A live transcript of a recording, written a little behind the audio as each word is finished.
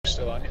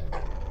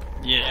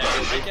Yeah,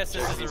 I guess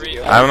this is the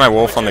reason. I have my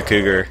wolf on the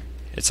cougar.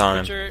 It's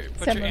on him.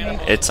 Put your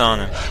animal. It's on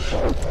him.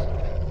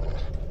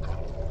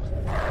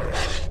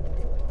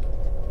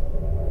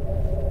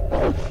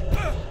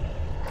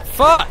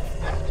 Fuck!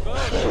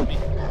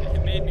 Oh,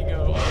 it made me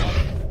go.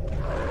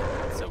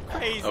 So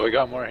crazy. Oh, we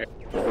got more here.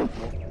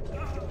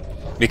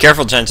 Be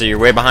careful, Genta. You're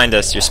way behind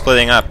us. You're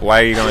splitting up.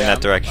 Why are you going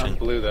that direction? I'm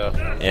blue though.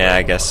 Yeah,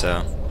 I guess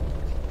so.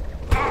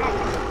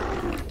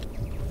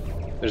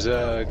 There's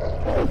a.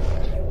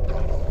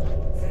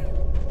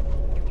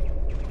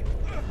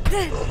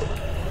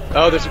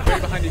 Oh, there's a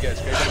crate behind you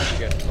guys. Crate behind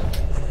you guys.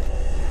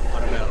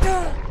 On him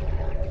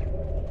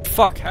now.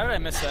 Fuck! How did I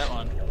miss that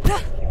one?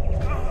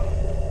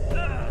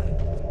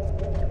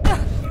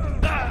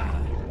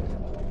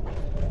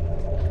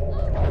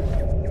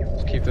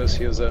 Just keep those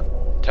heals up.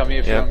 Tell me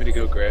if you Yep. want me to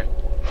go gray.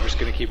 I'm just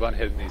gonna keep on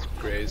hitting these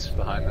grays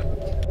behind them.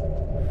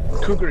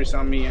 Cougar is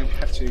on me. I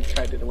have to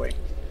kite it away.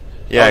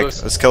 Yeah, Oh,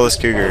 those- let's kill this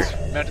cougar.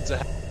 Mountains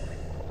ahead.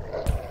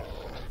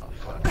 Oh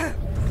fuck.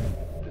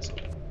 This-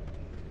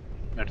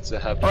 Mountains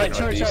ahead. Alright,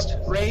 charge northeast.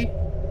 up. Ray.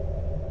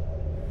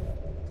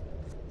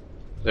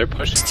 They're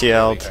pushing. It's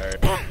TL'd. really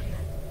hard.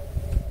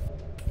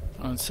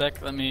 1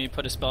 sec, let me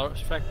put a spell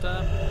effect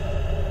up.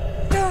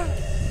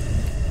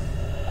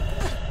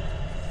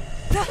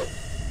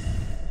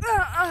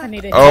 I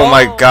need it. Oh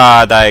my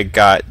god, I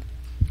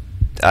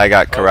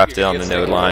got corrupted on the node line.